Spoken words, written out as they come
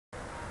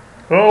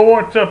Oh,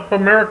 what's up,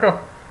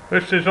 America?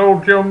 This is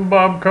old Jim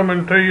Bob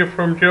coming to you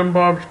from Jim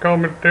Bob's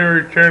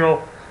Commentary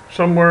Channel,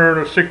 somewhere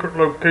in a secret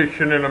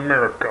location in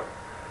America,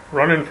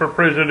 running for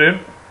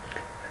president.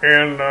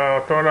 And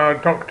thought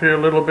I'd talk to you a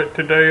little bit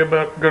today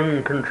about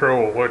gun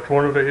control. It's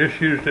one of the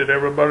issues that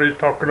everybody's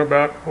talking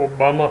about.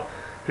 Obama,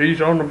 he's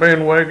on the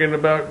bandwagon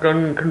about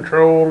gun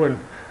control, and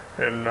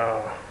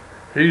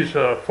he's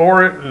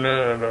for it,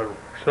 and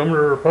some of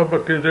the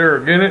Republicans there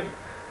are against it.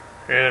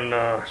 And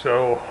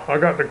so I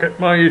got to get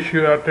my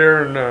issue out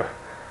there and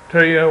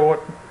tell you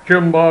what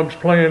Jim Bob's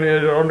plan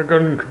is on the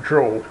gun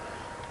control.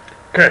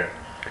 Okay,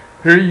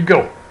 here you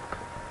go.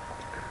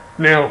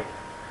 Now,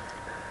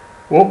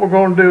 what we're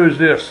going to do is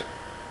this.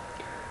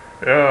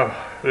 I'm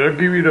gonna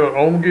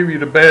give you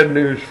the bad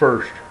news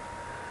first.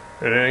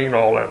 And it ain't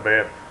all that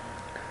bad.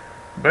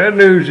 Bad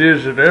news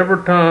is that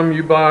every time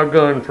you buy a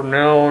gun from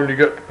now on, you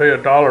got to pay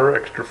 $1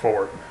 extra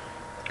for it.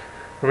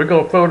 We're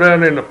gonna throw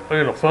that in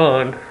a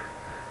fund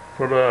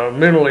for the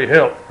mentally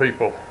health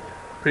people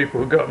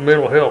who got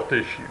mental health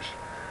issues.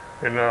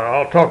 And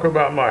I'll talk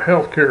about my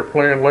health care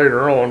plan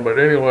later on, but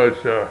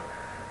anyways,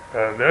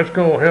 that's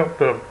going to help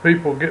the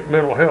people get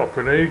mental health,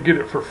 and they get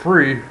it for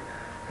free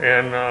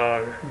and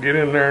get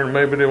in there, and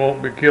maybe they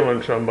won't be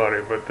killing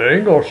somebody, but they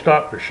ain't going to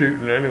stop the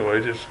shooting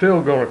anyways. It's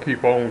still going to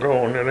keep on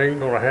going. It ain't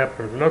going to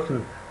happen.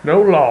 Nothing,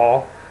 no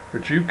law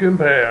that you can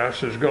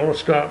pass is going to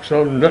stop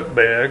some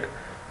nutbag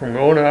from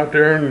going out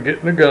there and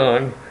getting a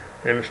gun.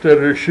 And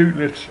instead of shooting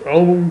its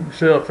own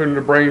self in the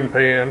brain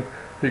pan,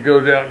 he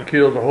goes out and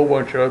kills a whole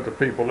bunch of other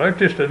people. That's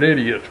just an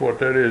idiot's what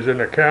that is,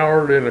 and a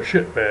coward and a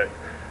shitbag.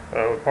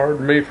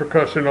 Pardon me for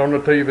cussing on the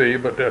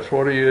TV, but that's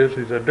what he is.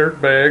 He's a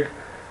dirtbag,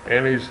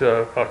 and he's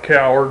a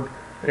coward,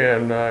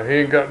 and he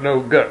ain't got no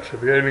guts.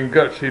 If he had any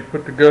guts, he'd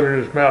put the gun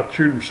in his mouth and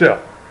shoot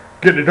himself.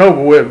 Get it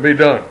over with and be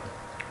done.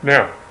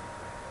 Now,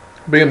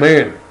 be a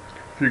man.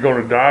 If you're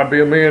going to die,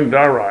 be a man,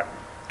 die right.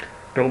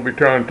 Don't be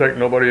trying to take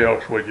nobody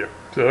else with you.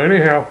 So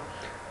anyhow,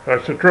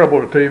 that's the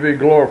trouble. The TV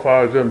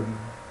glorifies them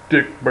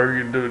I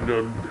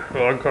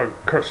could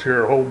cuss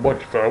here a whole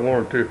bunch if I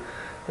wanted to.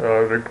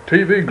 The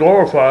TV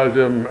glorifies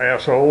them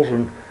assholes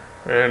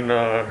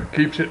and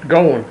keeps it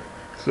going.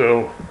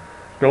 So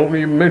don't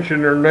even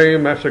mention their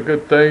name. That's a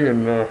good thing,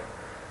 and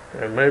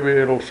maybe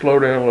it'll slow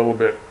down a little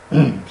bit.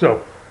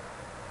 So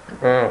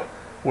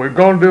we're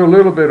going to do a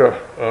little bit of,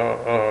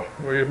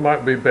 it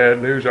might be bad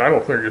news. I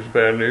don't think it's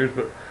bad news,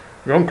 but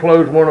we're going to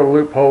close one of the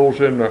loopholes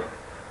in the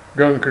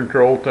gun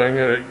control thing.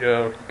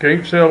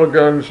 Can't sell the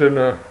guns in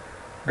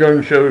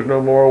gun shows no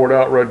more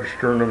without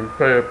registering them.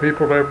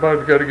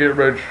 Everybody's got to get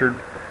registered,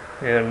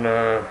 and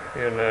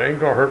ain't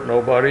gonna hurt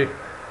nobody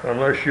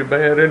unless you're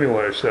bad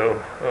anyway.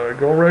 So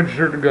go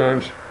register the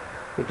guns,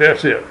 but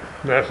that's it.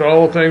 That's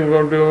all the thing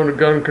we're gonna do on the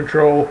gun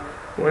control.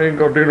 We ain't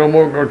gonna do no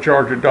more. We're gonna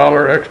charge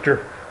 $1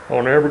 extra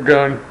on every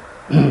gun,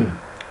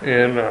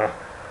 and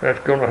that's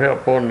gonna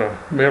help on the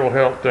mental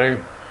health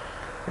thing.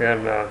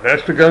 And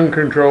that's the gun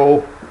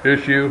control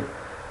issue.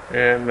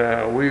 And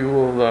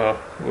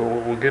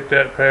we'll get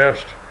that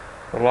passed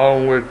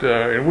along with,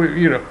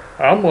 and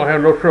I'm gonna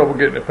have no trouble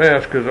getting it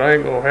passed because I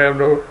ain't gonna have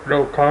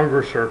no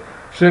Congress or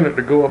Senate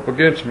to go up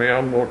against me.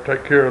 I'm gonna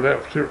take care of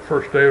that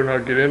first day when I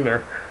get in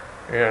there,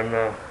 and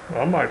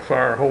I might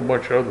fire a whole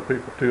bunch of other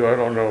people too. I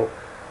don't know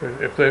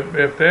if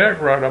they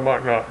act right. I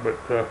might not, but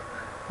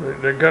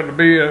they got to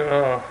be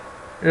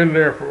in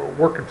there for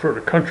working for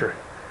the country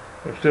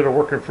instead of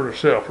working for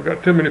themselves. We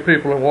got too many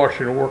people in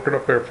Washington working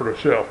up there for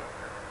themselves.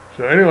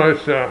 So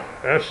anyways,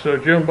 that's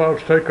Jim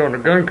Bob's take on the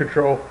gun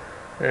control,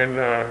 and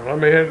let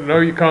me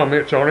know your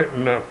comments on it,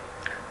 and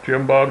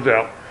Jim Bob's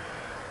out.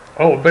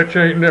 Oh, I bet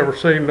you ain't never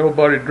seen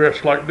nobody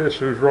dressed like this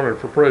who's running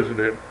for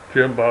president.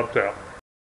 Jim Bob's out.